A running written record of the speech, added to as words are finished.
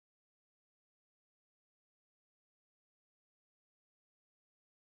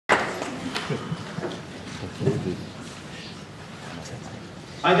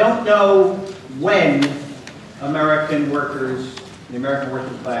I don't know when American workers, the American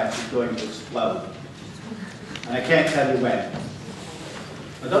working class is going to explode. And I can't tell you when.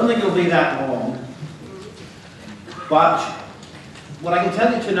 I don't think it'll be that long. But what I can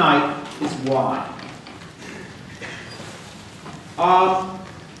tell you tonight is why.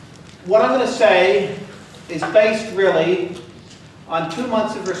 What I'm going to say is based really on 2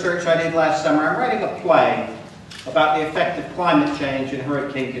 months of research I did last summer. I'm writing a play about the effect of climate change and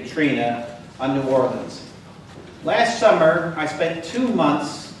Hurricane Katrina on New Orleans. Last summer, I spent 2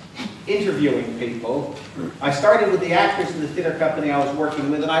 months interviewing people. I started with the actors in the theater company I was working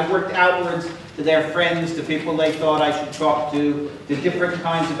with, and I worked outwards to their friends, to people they thought I should talk to different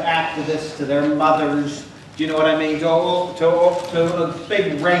kinds of activists, to their mothers, do you know what I mean, to a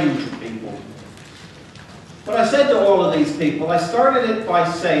big range of people. But I said to all of these people, I started it by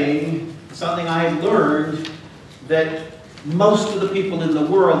saying something I had learned that most of the people in the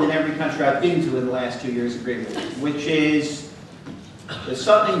world, in every country I've been to in the last 2 years, agree with, which is there's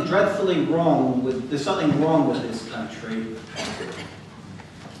something dreadfully wrong with, there's something wrong with this country.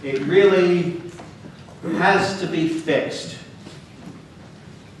 It really has to be fixed.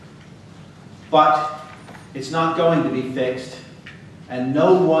 But it's not going to be fixed, and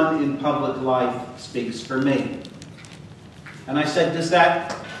no one in public life speaks for me. And I said, does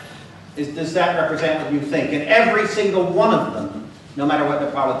that represent what you think? And every single one of them, no matter what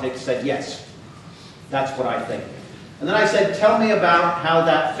their politics, said, yes, that's what I think. And then I said, tell me about how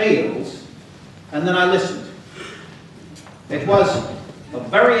that feels. And then I listened. It was a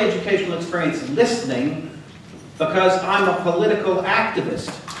very educational experience listening, because I'm a political activist.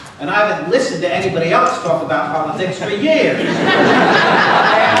 And I haven't listened to anybody else talk about politics for years.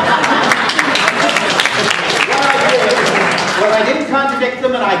 Well, I didn't contradict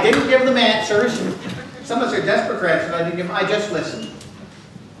them, and I didn't give them answers. Some of us are desperate for answers. I didn't give them. I just listened.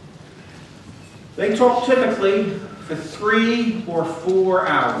 They talk typically for 3 or 4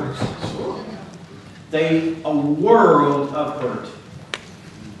 hours. A world of hurt.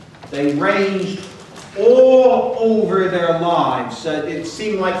 They ranged all over their lives. It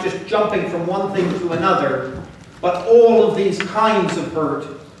seemed like just jumping from one thing to another, but all of these kinds of hurt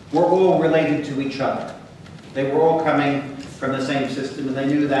were all related to each other. They were all coming from the same system, and they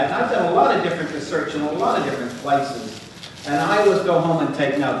knew that. And I've done a lot of different research in a lot of different places, and I always go home and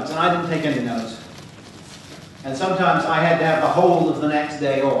take notes, and I didn't take any notes. And sometimes I had to have the whole of the next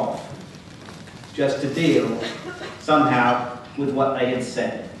day off just to deal somehow with what they had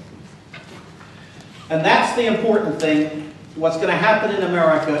said. And that's the important thing. What's going to happen in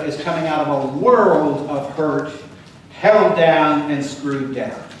America is coming out of a world of hurt, held down and screwed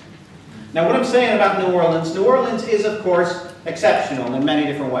down. Now, what I'm saying about New Orleans is, of course, exceptional in many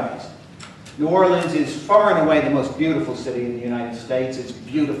different ways. New Orleans is far and away the most beautiful city in the United States. It's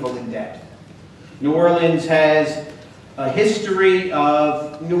beautiful in depth. New Orleans has a history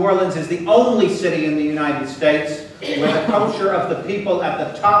of... New Orleans is the only city in the United States where the culture of the people at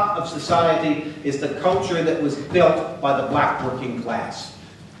the top of society is the culture that was built by the black working class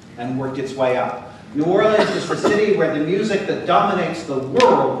and worked its way up. New Orleans is the city where the music that dominates the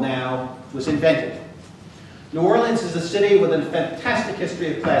world now was invented. New Orleans is a city with a fantastic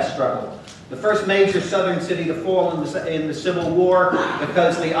history of class struggle. The first major southern city to fall in the Civil War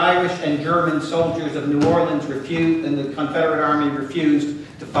because the Irish and German soldiers of New Orleans refused, and the Confederate Army refused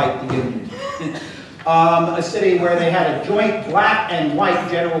to fight the Union. A city where they had a joint black and white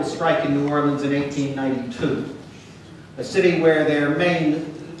general strike in New Orleans in 1892. A city where their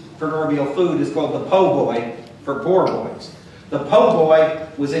main proverbial food is called the po' boy for poor boys. The po' boy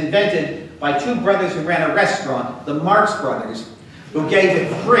was invented by 2 brothers who ran a restaurant, the Marx Brothers, who gave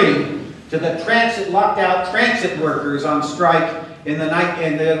it free to the locked-out transit workers on strike in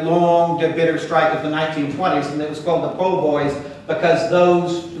the long, bitter strike of the 1920s, and it was called the po' boys because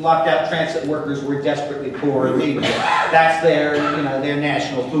those locked-out transit workers were desperately poor and needy. That's their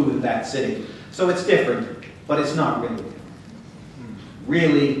national food in that city. So it's different, but it's not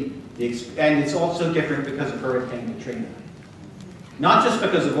really. And it's also different because of Hurricane Katrina. Not just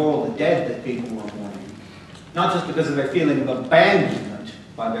because of all the dead that people were mourning, not just because of their feeling of abandonment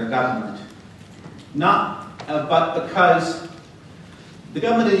by their government, but because the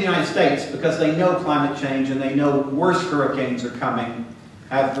government of the United States, because they know climate change and they know worse hurricanes are coming,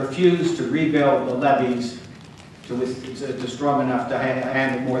 have refused to rebuild the levees to strong enough to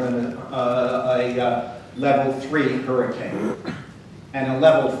handle more than a level 3 hurricane. And a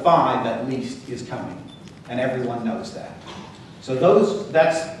level 5 at least is coming. And everyone knows that. So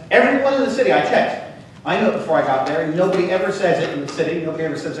that's everyone in the city. I checked. I knew it before I got there. Nobody ever says it in the city. Nobody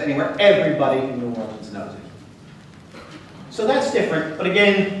ever says it anywhere. Everybody in New Orleans knows it. So that's different, but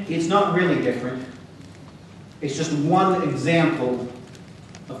again, it's not really different. It's just one example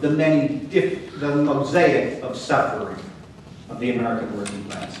of the the mosaic of suffering of the American working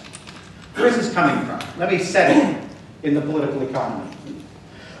class. Where is this coming from? Let me set it in the political economy.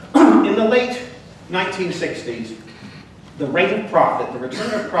 In the late 1960s, the rate of profit, the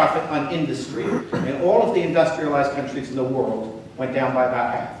return of profit on industry in all of the industrialized countries in the world went down by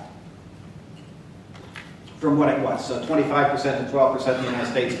about half from what it was. So 25% to 12% in the United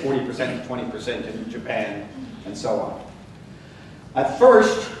States, 40% to 20% in Japan, and so on. At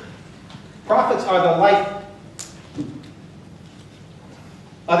first, profits are the life.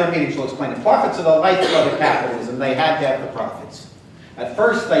 Other meetings will explain it. Profits are the lifeblood of capitalism. They had to have the profits. At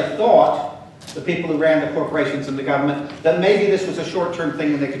first, they thought, the people who ran the corporations and the government, that maybe this was a short-term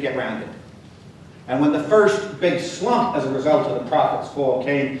thing and they could get around it. And when the first big slump as a result of the profits fall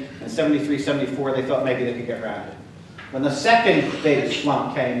came in 73, 74, they thought maybe they could get around it. When the second big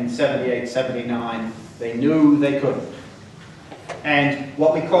slump came in 78, 79, they knew they couldn't. And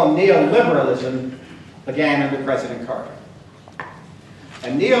what we call neoliberalism began under President Carter.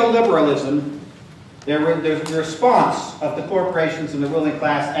 And neoliberalism, there's the response of the corporations and the ruling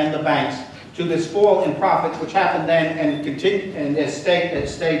class and the banks to this fall in profits, which happened then and continued and has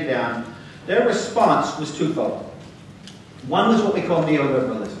stayed down. Their response was twofold. One was what we call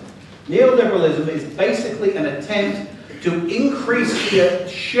neoliberalism. Neoliberalism is basically an attempt to increase the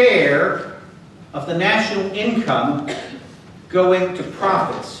share of the national income going to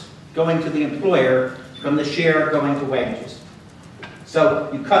profits, going to the employer, from the share going to wages. So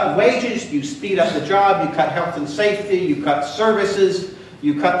you cut wages, you speed up the job, you cut health and safety, you cut services,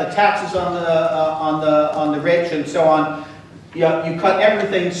 you cut the taxes on the rich, and so on. You cut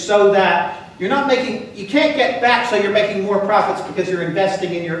everything so that you're not making, you can't get back so you're making more profits because you're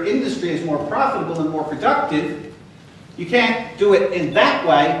investing in your industry is more profitable and more productive. You can't do it in that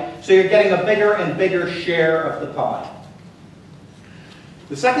way, so you're getting a bigger and bigger share of the pie.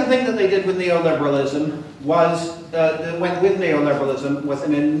 The second thing that they did with neoliberalism was, was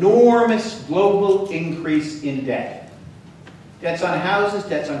an enormous global increase in debt. Debts on houses,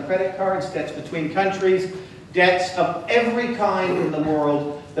 debts on credit cards, debts between countries, debts of every kind in the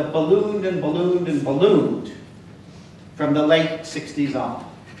world that ballooned and ballooned and ballooned from the late 60s on.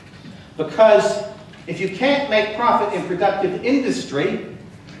 Because if you can't make profit in productive industry,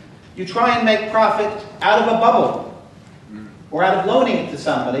 you try and make profit out of a bubble or out of loaning it to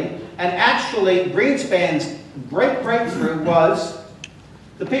somebody. And actually, Greenspan's great breakthrough was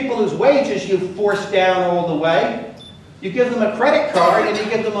the people whose wages you forced down all the way, you give them a credit card and you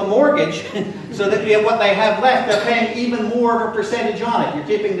give them a mortgage so that what they have left, they're paying even more of a percentage on it.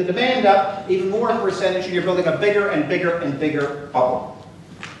 You're keeping the demand up, even more of a percentage, and you're building a bigger and bigger and bigger bubble.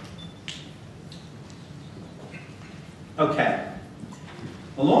 Okay.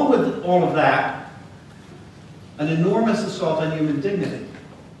 Along with all of that, an enormous assault on human dignity.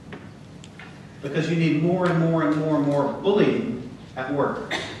 Because you need more and more and more and more bullying at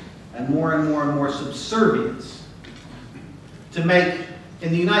work, and more subservience to make,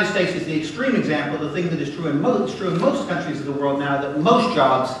 in the United States is the extreme example, the thing that is true in most countries of the world now, that most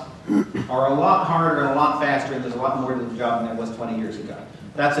jobs are a lot harder and a lot faster, and there's a lot more to the job than there was 20 years ago.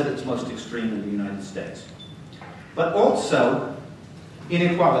 That's at its most extreme in the United States. But also,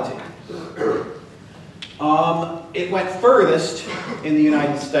 inequality. It went furthest in the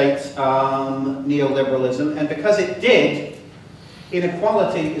United States, neoliberalism, and because it did,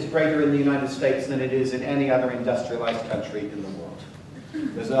 inequality is greater in the United States than it is in any other industrialized country in the world.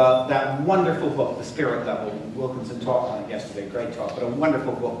 There's that wonderful book, The Spirit Level. Wilkinson talked on it yesterday, great talk, but a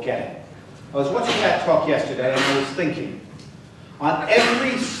wonderful book, Get It. I was watching that talk yesterday and I was thinking, on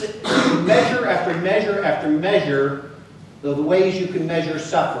every measure after measure after measure, the ways you can measure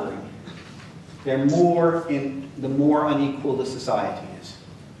suffering, they're more the more unequal the society is.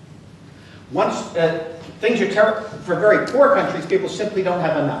 Once things are terrible for very poor countries, people simply don't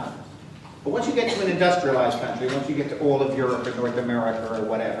have enough. But once you get to an industrialized country, once you get to all of Europe or North America or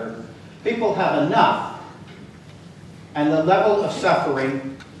whatever, people have enough, and the level of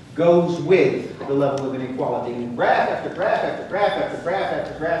suffering goes with the level of inequality. And graph after graph after graph after graph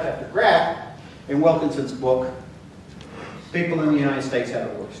after graph after graph, in Wilkinson's book, people in the United States have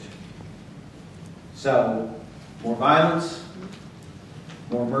it worst. So, more violence,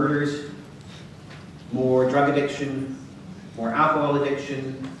 more murders, more drug addiction, more alcohol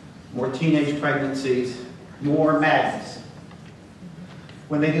addiction, more teenage pregnancies, more madness.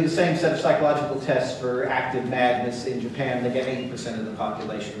 When they do the same set of psychological tests for active madness in Japan, they get 80% of the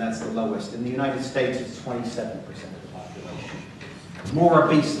population. That's the lowest. In the United States, it's 27% of the population. More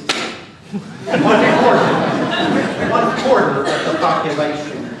obesity, One quarter of the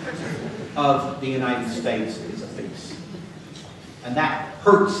population of the United States is obese. And that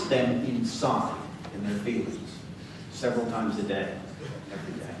hurts them inside, in their feelings, several times a day,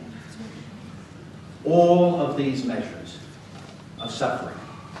 every day. All of these measures of suffering.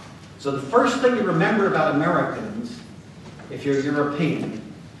 So the first thing you remember about Americans, if you're European,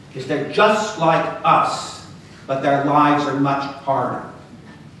 is they're just like us, but their lives are much harder.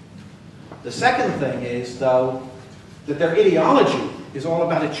 The second thing is, though, that their ideology is all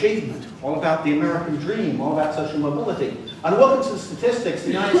about achievement, all about the American dream, all about social mobility. On Wilkinson's statistics,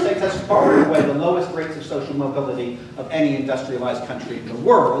 the United States has far and away the lowest rates of social mobility of any industrialized country in the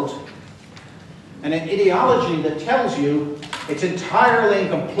world, and an ideology that tells you it's entirely and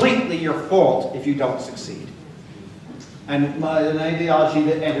completely your fault if you don't succeed. And an ideology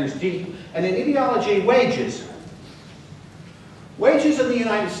that enters deep, and an ideology wages. Wages in the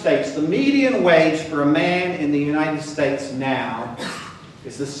United States, the median wage for a man in the United States now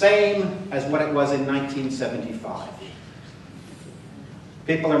is the same as what it was in 1975.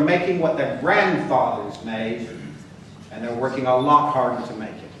 People are making what their grandfathers made, and they're working a lot harder to make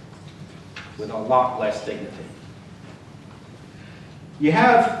it, with a lot less dignity. You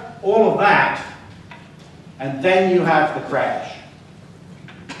have all of that, and then you have the crash.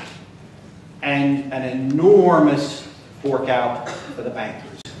 And an enormous fork out for the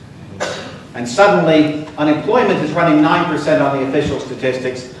bankers. And suddenly, unemployment is running 9% on the official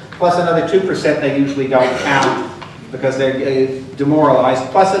statistics, plus another 2% they usually don't count because they're demoralized,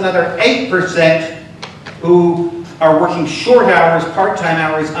 plus another 8% who are working short hours, part-time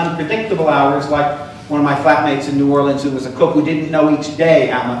hours, unpredictable hours, like one of my flatmates in New Orleans who was a cook who didn't know each day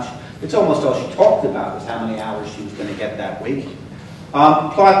how much. It's almost all she talked about was how many hours she was going to get that week.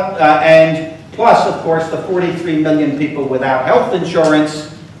 Plus, of course, the 43 million people without health insurance.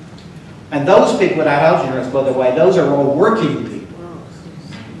 And those people without health insurance, by the way, those are all working people.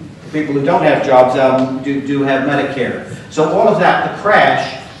 People who don't have jobs do have Medicare. So all of that, the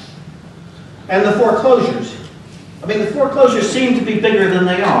crash, and the foreclosures. I mean, the foreclosures seem to be bigger than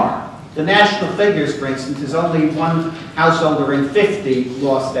they are. The national figures, for instance, is only one householder in 50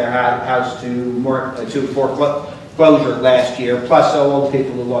 lost their house to foreclosure last year, plus old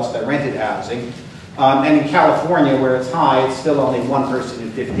people who lost their rented housing. And in California, where it's high, it's still only one person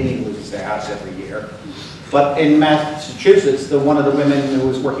in 15 loses their house every year. But in Massachusetts, one of the women who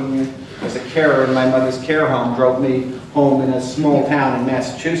was working as a carer in my mother's care home drove me home in a small town in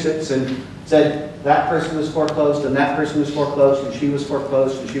Massachusetts and said, that person was foreclosed, and that person was foreclosed, and she was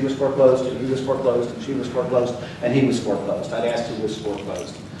foreclosed, and she was foreclosed, and he was foreclosed, and she was foreclosed, and he was foreclosed. I'd asked who was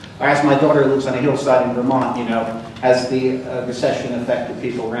foreclosed. I asked my daughter who lives on a hillside in Vermont, has the recession affected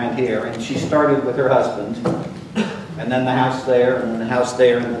people around here? And she started with her husband, and then the house there, and then the house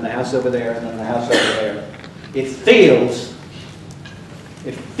there, and then the house over there, and then the house over there. It feels,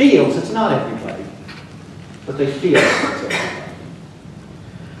 it's not everybody, but they feel it's everybody.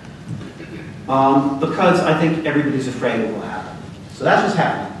 Because I think everybody's afraid it will happen. So that's what's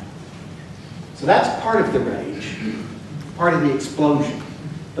happening. So that's part of the rage, part of the explosion.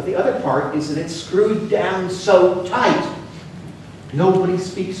 But the other part is that it's screwed down so tight. Nobody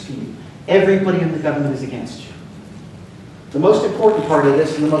speaks for you. Everybody in the government is against you. The most important part of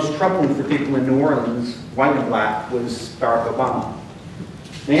this, and the most troubling for people in New Orleans, white and black, was Barack Obama.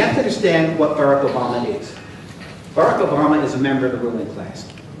 Now you have to understand what Barack Obama is. Barack Obama is a member of the ruling class.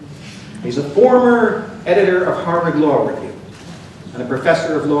 He's a former editor of Harvard Law Review and a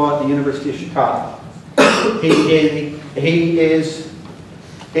professor of law at the University of Chicago.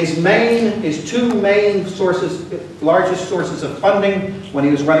 His two main sources, largest sources of funding when he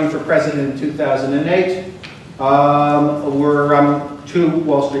was running for president in 2008 were two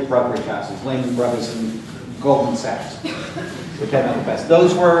Wall Street brokerage houses, Lehman Brothers and Goldman Sachs.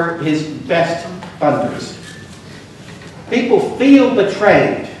 Those were his best funders. People feel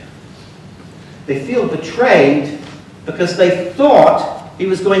betrayed. They feel betrayed because they thought he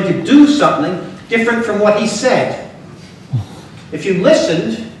was going to do something different from what he said. If you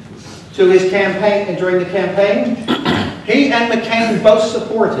listened to his campaign and during the campaign, he and McCain both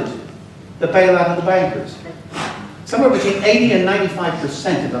supported the bailout of the bankers. Somewhere between 80 and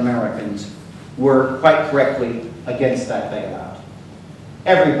 95% of Americans were quite correctly against that bailout.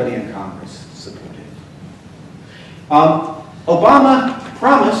 Everybody in Congress supported it. Obama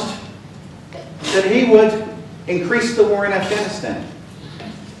promised that he would increase the war in Afghanistan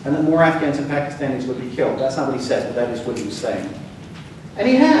and that more Afghans and Pakistanis would be killed. That's not what he said, but that is what he was saying. And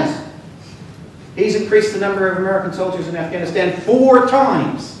he has. He's increased the number of American soldiers in Afghanistan 4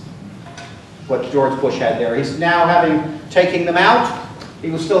 times what George Bush had there. He's now taking them out, he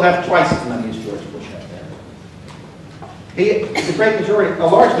will still have twice as many as George Bush had there. A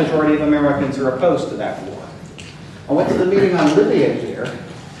large majority of Americans are opposed to that war. I went to the meeting on Libya here,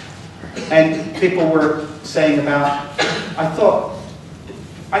 and people were saying about,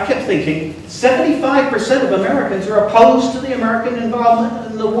 I kept thinking, 75% of Americans are opposed to the American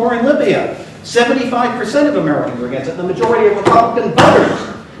involvement in the war in Libya. 75% of Americans are against it. The majority of Republican voters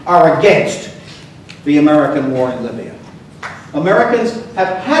are against the American war in Libya. Americans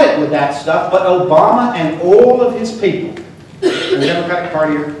have had it with that stuff, but Obama and all of his people, and the Democratic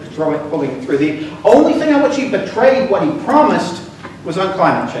Party are pulling it through. The only thing on which he betrayed what he promised was on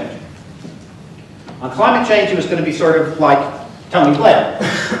climate change. On climate change, he was going to be sort of like Tony Blair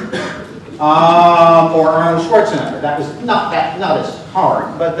or Arnold Schwarzenegger. That was not as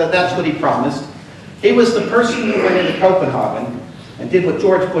hard, but that's what he promised. He was the person who went into Copenhagen and did what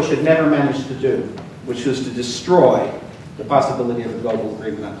George Bush had never managed to do, which was to destroy the possibility of a global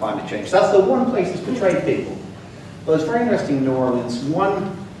agreement on climate change. So that's the one place he's betrayed people. Well, it's very interesting in New Orleans.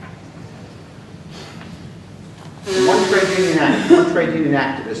 One trade union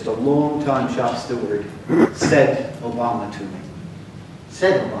activist, a long-time shop steward, said Obama to me.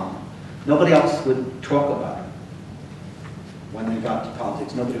 Said Obama. Nobody else would talk about it when they got to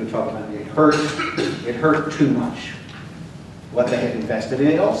politics. Nobody would talk about it. It hurt too much what they had invested. And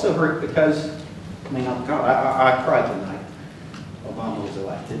it also hurt because, I mean, oh God, I cried the night Obama was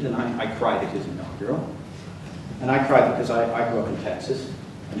elected, and I cried at his inaugural. And I cried because I grew up in Texas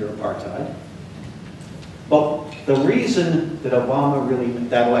under apartheid. But the reason that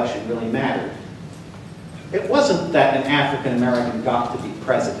that election really mattered, it wasn't that an African American got to be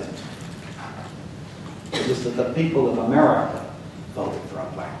president. It was that the people of America voted for a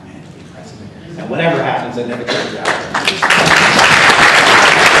black man to be president. And whatever happens, it never turns out.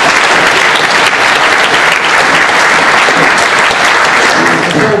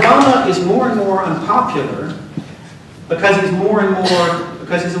 So Obama is more and more unpopular because he's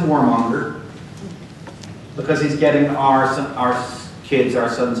because he's a warmonger, because he's getting our kids, our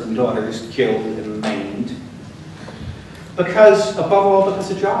sons and daughters killed and maimed, because, above all,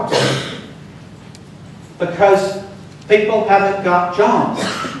 because of jobs. Because people haven't got jobs.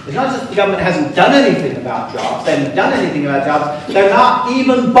 It's not just the government hasn't done anything about jobs, they haven't done anything about jobs, they're not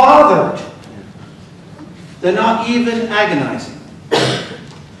even bothered. They're not even agonizing.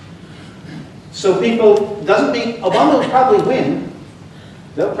 So doesn't mean, Obama will probably win.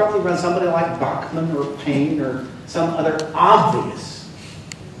 They'll probably run somebody like Bachmann or Payne or some other obvious,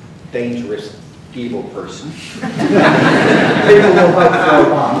 dangerous, evil person. People will vote for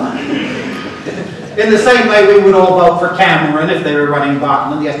Obama. In the same way we would all vote for Cameron if they were running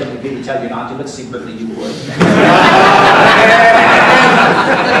Bachmann. The SWP would tell you not to, but secretly you would.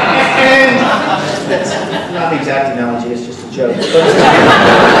 And that's not the exact analogy, it's just a joke.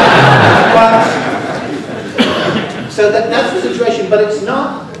 So that's the situation, but it's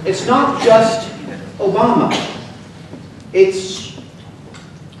not just Obama. It's,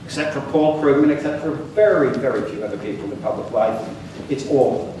 except for Paul Krugman, except for very, very few other people in public life, it's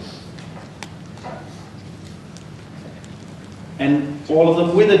all of them. And all of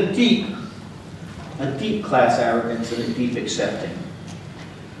them with a deep class arrogance and a deep accepting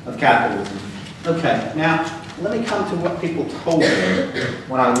of capitalism. Okay, now let me come to what people told me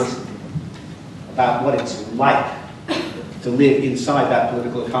when I listened to them about what it's like to live inside that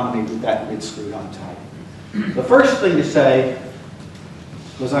political economy with that lid screwed on tight. The first thing to say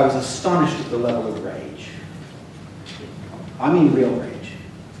was I was astonished at the level of rage. I mean real rage.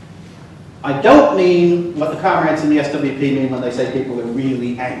 I don't mean what the comrades in the SWP mean when they say people are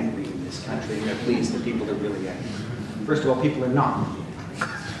really angry in this country and they're pleased that people are really angry. First of all, people are not really angry.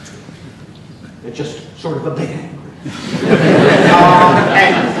 They're just sort of a bit angry.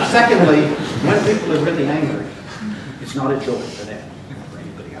 And secondly, when people are really angry, it's not a joy for them or for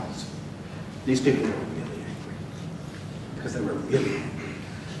anybody else. These people are really angry because they were really angry.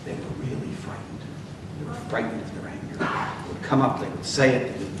 They were really frightened. They were frightened of their anger. They would come up, they would say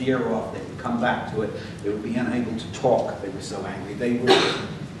it, they would veer off, they would come back to it. They would be unable to talk. They were so angry. They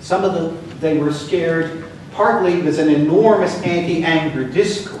were scared. Partly there's an enormous anti-anger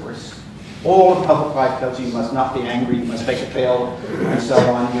discourse. All of public life tells you must not be angry, you must take a pill, and so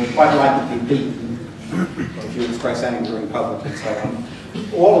on. You're quite likely to be beaten if you express anger in public and so on.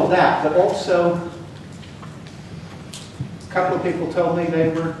 All of that, but also a couple of people told me they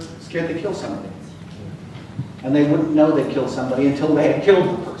were scared to kill somebody. And they wouldn't know they killed somebody until they had killed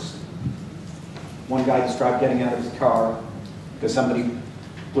the person. One guy described getting out of his car because somebody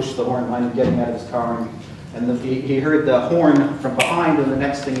pushed the horn behind him, getting out of his car, and he heard the horn from behind, and the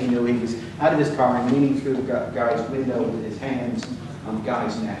next thing he knew, he was out of his car and leaning through the guy's window with his hands on the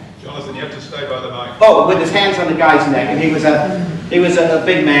guy's neck. Jonathan, you have to stay by the mic. Oh, with his hands on the guy's neck, and he was a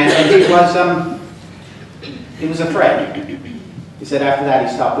big man, and he was afraid. He said after that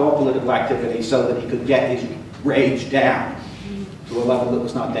he stopped all political activity so that he could get his rage down to a level that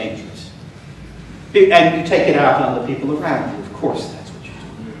was not dangerous. And you take it out on the people around you. Of course, that's what you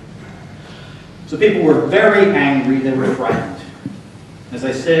do. So people were very angry. They were frightened. As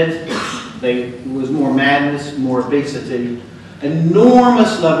I said, there was more madness, more obesity,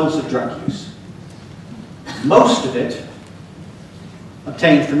 enormous levels of drug use. Most of it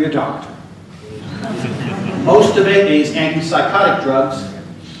obtained from your doctor. Most of it is antipsychotic drugs,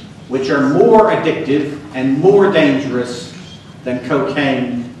 which are more addictive and more dangerous than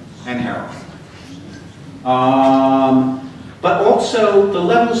cocaine and heroin. But also the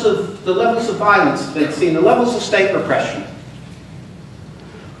levels of violence they'd seen, the levels of state repression.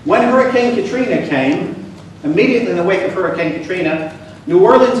 When Hurricane Katrina came, immediately in the wake of Hurricane Katrina, New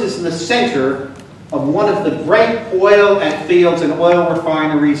Orleans is in the center of one of the great oil fields and oil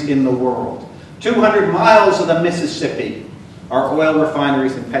refineries in the world. 200 miles of the Mississippi are oil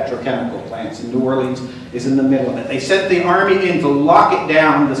refineries and petrochemical plants, and New Orleans is in the middle of it. They sent the army in to lock it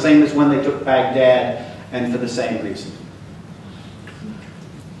down, the same as when they took Baghdad, and for the same reason.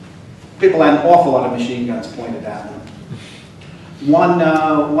 People had an awful lot of machine guns pointed at them. One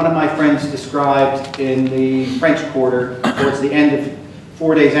of my friends described in the French Quarter, towards the end of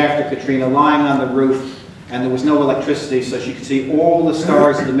 4 days after Katrina, lying on the roof, and there was no electricity, so she could see all the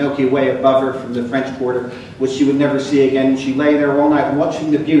stars of the Milky Way above her from the French Quarter, which she would never see again. And she lay there all night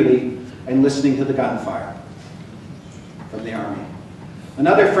watching the beauty and listening to the gunfire from the army.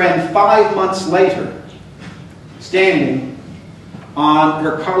 Another friend, 5 months later, standing on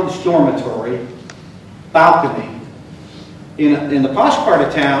her college dormitory balcony in the posh part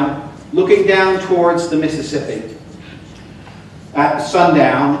of town, looking down towards the Mississippi at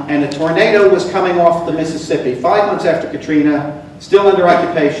sundown, and a tornado was coming off the Mississippi. 5 months after Katrina, still under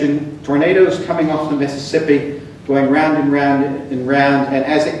occupation, tornadoes coming off the Mississippi, going round and round and round, and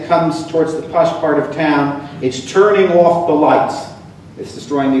as it comes towards the posh part of town, it's turning off the lights. It's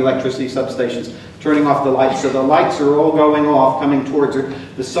destroying the electricity substations, turning off the lights, so the lights are all going off, coming towards her.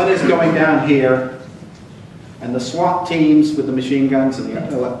 The sun is going down here, and the SWAT teams with the machine guns and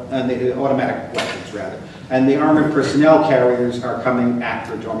the automatic weapons, rather, and the armored personnel carriers are coming at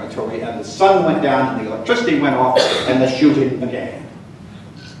her dormitory, and the sun went down, and the electricity went off, and the shooting began,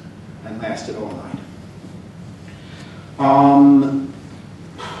 and lasted all night.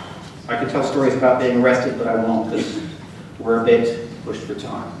 I could tell stories about being arrested, but I won't, because we're a bit pushed for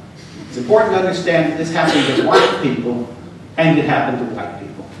time. It's important to understand that this happened to white people, and it happened to white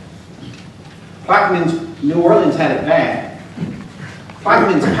people. Plaquemines, New Orleans had it bad.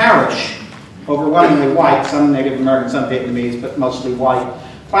 Plaquemines Parish, overwhelmingly white, some Native American, some Vietnamese, but mostly white.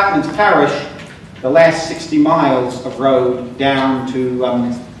 Plaquemines Parish, the last 60 miles of road down to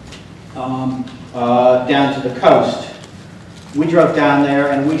the coast. We drove down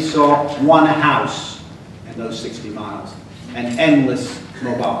there and we saw one house in those 60 miles, and endless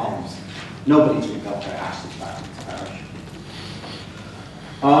mobile homes. Nobody's rebuilt their house in Plaquemines Parish.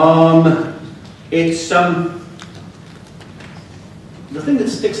 The thing that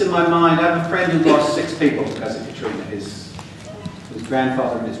sticks in my mind, I have a friend who lost 6 people because of Katrina. His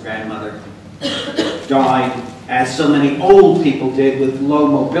grandfather and his grandmother died, as so many old people did, with low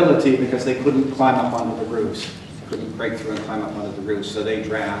mobility because they couldn't climb up onto the roofs. They couldn't break through and climb up onto the roofs, so they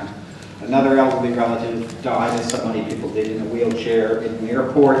drowned. Another elderly relative died, as so many people did, in a wheelchair in the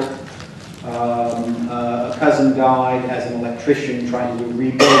airport. A cousin died as an electrician trying to do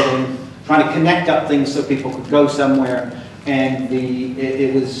rebuilding, trying to connect up things so people could go somewhere, and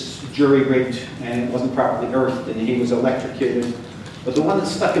it was jury-rigged and it wasn't properly earthed, and he was electrocuted. But the one that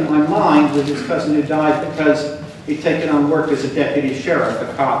stuck in my mind was his cousin who died because he'd taken on work as a deputy sheriff,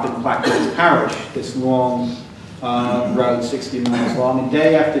 a cop in Plaquemines Parish, this long road, 60 miles long, and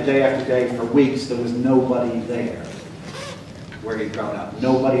day after day after day for weeks there was nobody there where he'd grown up,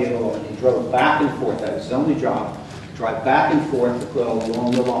 nobody at all, and he drove back and forth. That was his only job, drive back and forth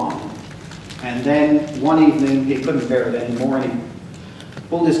along the lawn. And then one evening he couldn't bear it anymore, and he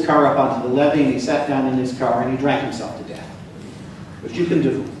pulled his car up onto the levee and he sat down in his car and he drank himself to death, which you can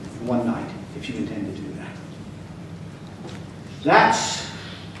do one night if you intend to do that.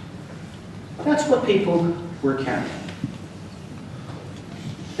 That's what people were carrying.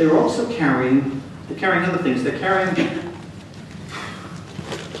 They were also carrying other things. They're carrying,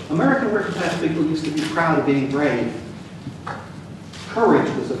 American working class people used to be proud of being brave. Courage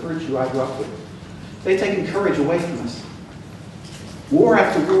was a virtue I grew up with. They've taken courage away from us. War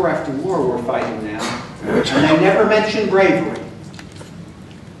after war after war we're fighting now, and they never mention bravery.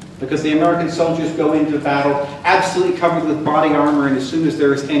 Because the American soldiers go into battle absolutely covered with body armor, and as soon as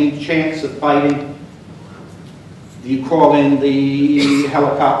there is any chance of fighting, you call in the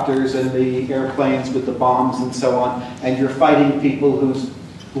helicopters and the airplanes with the bombs and so on, and you're fighting people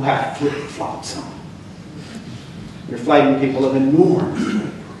who have flip-flops on. You're fighting people of enormous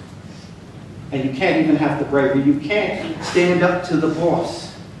bravery. And you can't even have the bravery. You can't stand up to the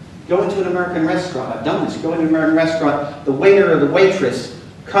boss. Go into an American restaurant. I've done this. Go into an American restaurant. The waiter or the waitress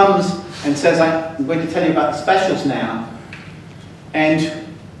comes and says, I'm going to tell you about the specials now. And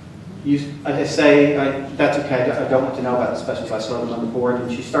I say, that's okay, I don't want to know about the specials. I saw them on the board. And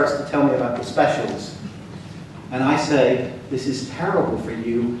she starts to tell me about the specials. And I say, this is terrible for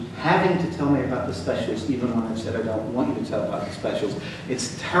you, having to tell me about the specials, even when I've said I don't want you to tell about the specials.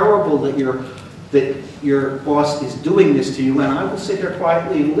 It's terrible that your boss is doing this to you, and I will sit here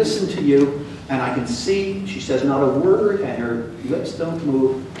quietly and listen to you, and I can see she says not a word, and her lips don't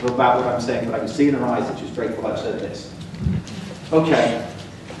move about what I'm saying, but I can see in her eyes that she's grateful I've said this. Okay,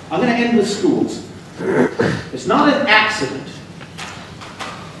 I'm going to end with schools. It's not an accident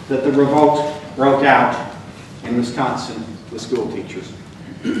that the revolt broke out in Wisconsin with school teachers.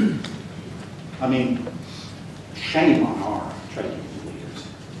 I mean, shame on our trade union leaders.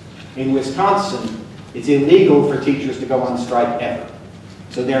 In Wisconsin, it's illegal for teachers to go on strike ever.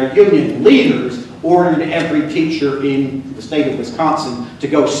 So their union leaders ordered every teacher in the state of Wisconsin to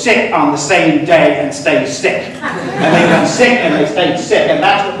go sick on the same day and stay sick. And they got sick and they stayed sick, and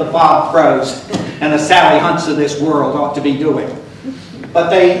that's what the Bob Crows and the Sally Hunts of this world ought to be doing. But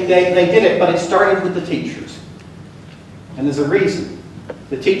they did it, but it started with the teachers. And there's a reason.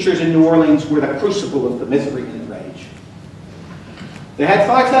 The teachers in New Orleans were the crucible of the misery and the rage. They had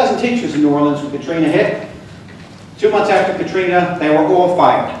 5,000 teachers in New Orleans when Katrina hit. 2 months after Katrina, they were all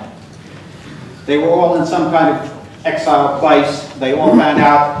fired. They were all in some kind of exile place. They all found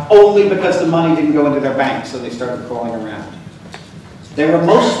out only because the money didn't go into their bank, so they started calling around. They were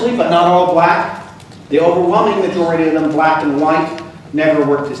mostly, but not all, black. The overwhelming majority of them, black and white, never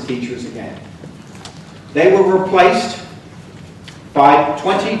worked as teachers again. They were replaced by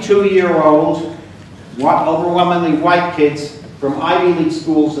 22-year-old, overwhelmingly white kids from Ivy League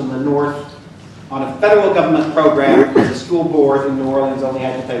schools in the North on a federal government program. The school board in New Orleans only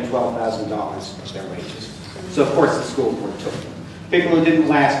had to pay $12,000 of their wages. So, of course, the school board took them. People who didn't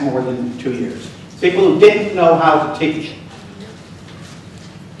last more than 2 years. People who didn't know how to teach.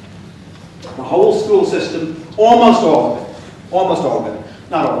 The whole school system, almost all of it,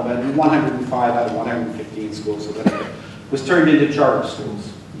 not all of it, 105 out of 115 schools or whatever, was turned into charter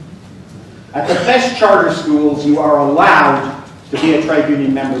schools. At the best charter schools, you are allowed to be a trade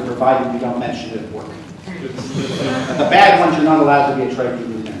union member provided you don't mention it at work. At the bad ones, you're not allowed to be a trade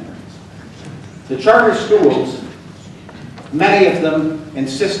union member. The charter schools, many of them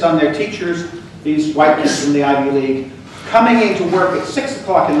insist on their teachers, these white kids from the Ivy League, coming into work at 6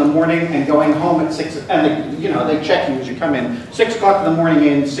 o'clock in the morning and going home at 6, and they check you as you come in. 6 o'clock in the morning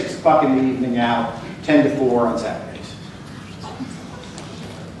in, 6 o'clock in the evening out, 10 to 4 on Saturdays.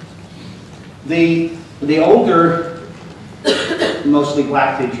 The older, mostly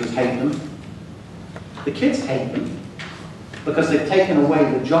black teachers hate them. The kids hate them because they've taken away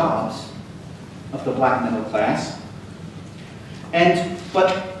the jobs of the black middle class.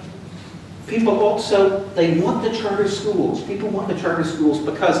 But people also, they want the charter schools. People want the charter schools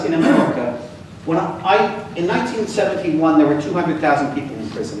because in America, in 1971, there were 200,000 people in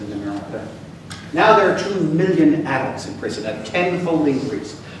prison in America. Now there are 2 million adults in prison, a 10-fold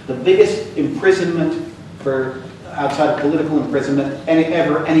increase. The biggest imprisonment for outside of political imprisonment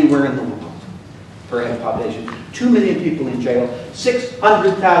ever anywhere in the world per head of population. 2 million people in jail,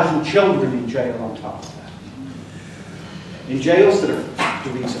 600,000 children in jail on top of that. In jails that are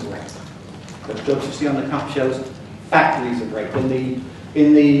factories of rape. The jokes you see on the cop shows, factories of rape.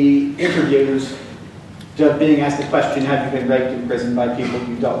 In the interviews, being asked the question, have you been raped in prison by people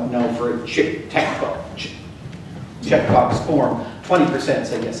you don't know for a checkbox form, 20%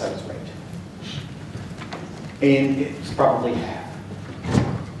 say, yes, I was raped. And it's probably half.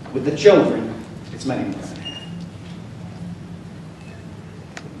 With the children, it's many more than half.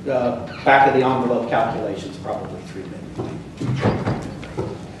 Back of the envelope calculations, probably 3 million children have been raped in the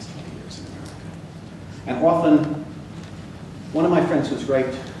last 20 years in America. And often, one of my friends was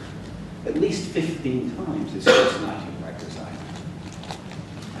raped at least 15 times his first night in Rikers Island.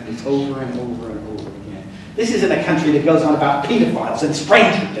 And it's over and over and over again. This isn't a country that goes on about pedophiles and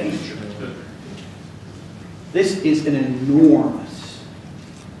stranger danger. This is an enormous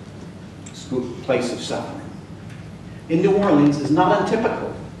place of suffering. In New Orleans is not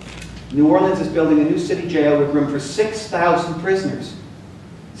untypical. New Orleans is building a new city jail with room for 6,000 prisoners.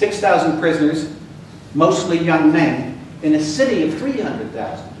 6,000 prisoners, mostly young men, in a city of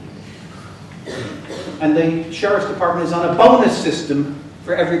 300,000. And the sheriff's department is on a bonus system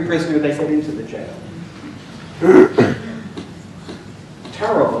for every prisoner they put into the jail.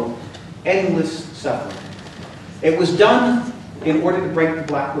 Terrible, endless suffering. It was done in order to break the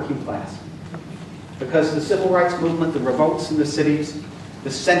black working class. Because the civil rights movement, the revolts in the cities,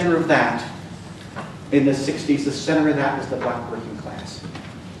 the center of that, in the 60s, the center of that was the black working class.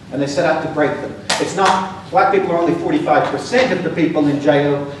 And they set out to break them. It's not, black people are only 45% of the people in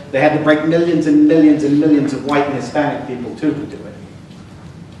jail. They had to break millions and millions and millions of white and Hispanic people too to do it.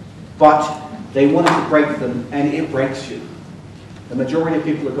 But they wanted to break them, and it breaks you. The majority of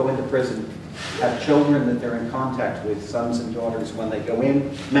people who go into prison have children that they're in contact with, sons and daughters, when they go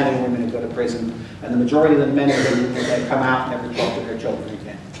in, men and women who go to prison, and the majority of the men and women, when they come out, never talk to their children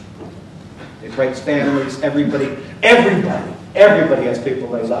again. It breaks families, everybody has people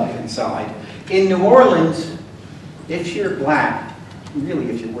they love inside. In New Orleans, if you're black, really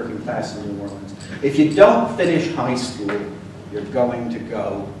if you're working class in New Orleans, if you don't finish high school, you're going to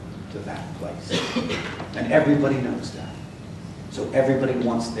go to that place. And everybody knows that. So everybody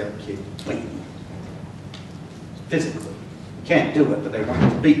wants their kid beaten. Physically. You can't do it, but they want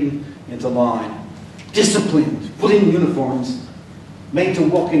them beaten into line. Disciplined, put in uniforms, made to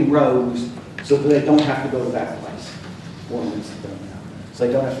walk in rows so that they don't have to go to that place. Orleans, so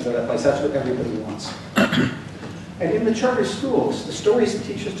they don't have to go to that place. That's what everybody wants. And in the charter schools, the stories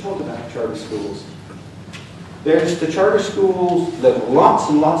the teachers told about charter schools, there's the charter schools, there are lots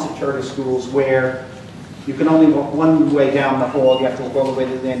and lots of charter schools where you can only walk one way down the hall, you have to walk all the way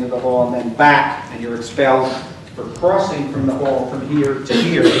to the end of the hall and then back, and you're expelled for crossing from the hall from here to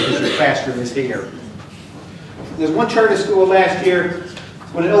here because your classroom is here. There's one charter school last year,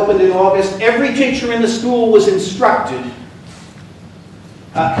 when it opened in August, every teacher in the school was instructed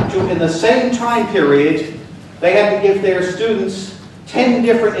in the same time period, they had to give their students 10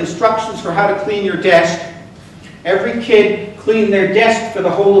 different instructions for how to clean your desk. Every kid cleaned their desk for the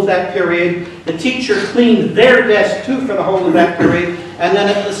whole of that period. The teacher cleaned their desk too for the whole of that period. And then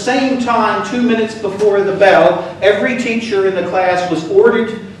at the same time, 2 minutes before the bell, every teacher in the class was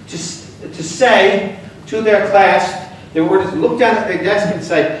ordered to say to their class, they were ordered to look down at their desk and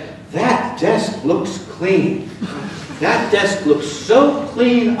say, "That desk looks clean. That desk looks so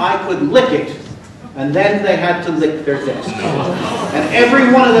clean I could lick it." And then they had to lick their desk. And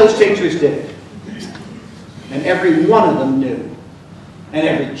every one of those teachers did it. And every one of them knew, and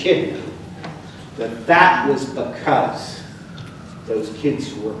every kid knew, that that was because those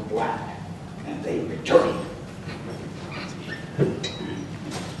kids were black, and they returned.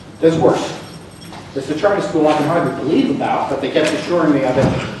 There's worse. There's the charter school I can hardly believe about, but they kept assuring me of it,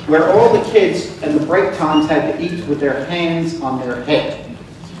 where all the kids and the break times had to eat with their hands on their head.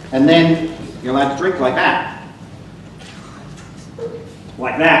 And then you're allowed to drink like that.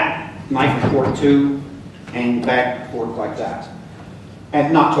 Like that. Knife and fork too. Hang back, fork like that.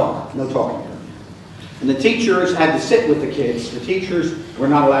 And not talk. No talking. And the teachers had to sit with the kids. The teachers were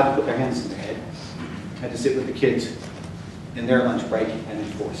not allowed to put their hands in their head. Had to sit with the kids in their lunch break and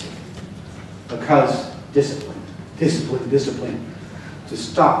enforce it. Because discipline, discipline, discipline, to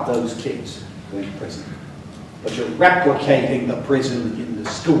stop those kids going to prison. But you're replicating the prison in the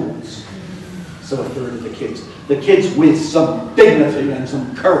schools. So a third of the kids with some dignity and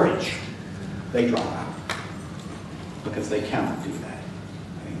some courage, they drop out. Because they cannot do that.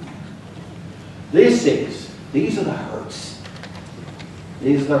 These are the hurts.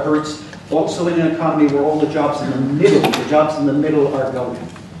 These are the hurts also in an economy where all the jobs in the middle are going.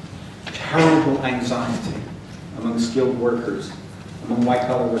 Terrible anxiety among skilled workers, among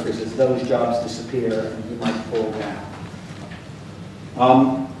white-collar workers, as those jobs disappear and you might fall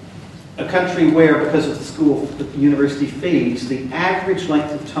down. A country where, because of the university fees, the average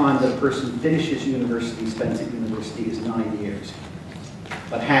length of time that a person finishes university, spends at university, is 9 years.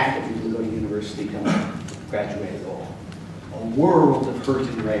 But half the people who go to university don't graduate at all. A world of hurt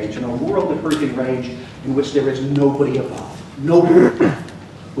and rage, and a world of hurt and rage in which there is nobody above. Nobody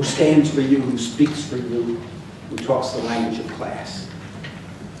who stands for you, who speaks for you, who talks the language of class.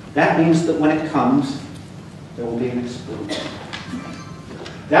 That means that when it comes, there will be an explosion.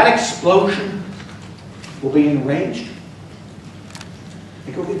 That explosion will be enraged.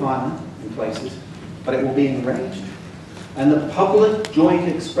 It will be violent in places, but it will be enraged. And the public joint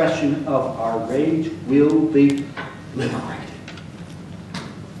expression of our rage will be liberated.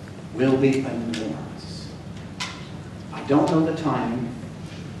 Will be enormous. I don't know the timing.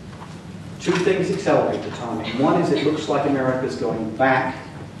 Two things accelerate the timing. One is it looks like America is going back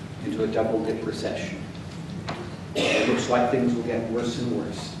into a double-dip recession. It looks like things will get worse and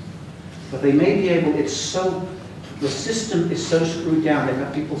worse. But they may be able, the system is so screwed down, they've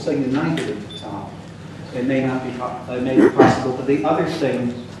got people so united at the top. It may not be, it may be possible, but the other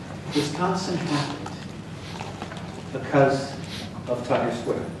thing, Wisconsin happened because of Taylor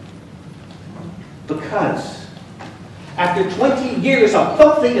Swift. Because after 20 years of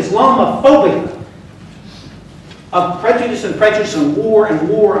filthy Islamophobia, of prejudice and war and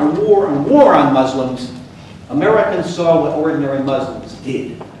war and war and war on Muslims, Americans saw what ordinary Muslims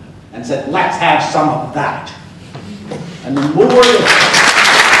did and said, let's have some of that. And the more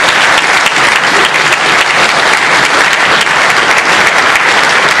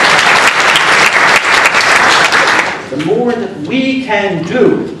that we can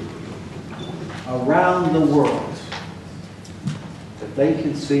do around the world that they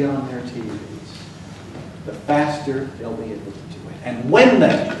can see on their TVs, the faster they'll be able to do it. And when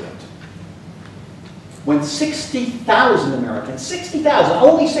they do it, when 60,000 Americans, 60,000,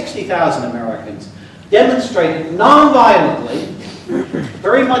 only 60,000 Americans, demonstrated non-violently,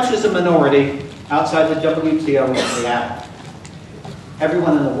 very much as a minority, outside the WTO in Seattle,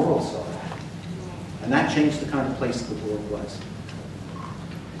 everyone in the world saw that. And that changed the kind of place the world was.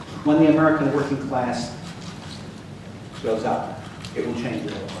 When the American working class goes up, it will change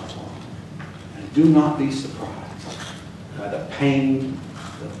the world. And do not be surprised by the pain,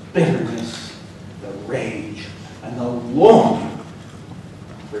 the bitterness, the rage, and the longing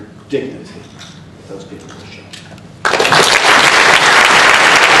for dignity that those people will share.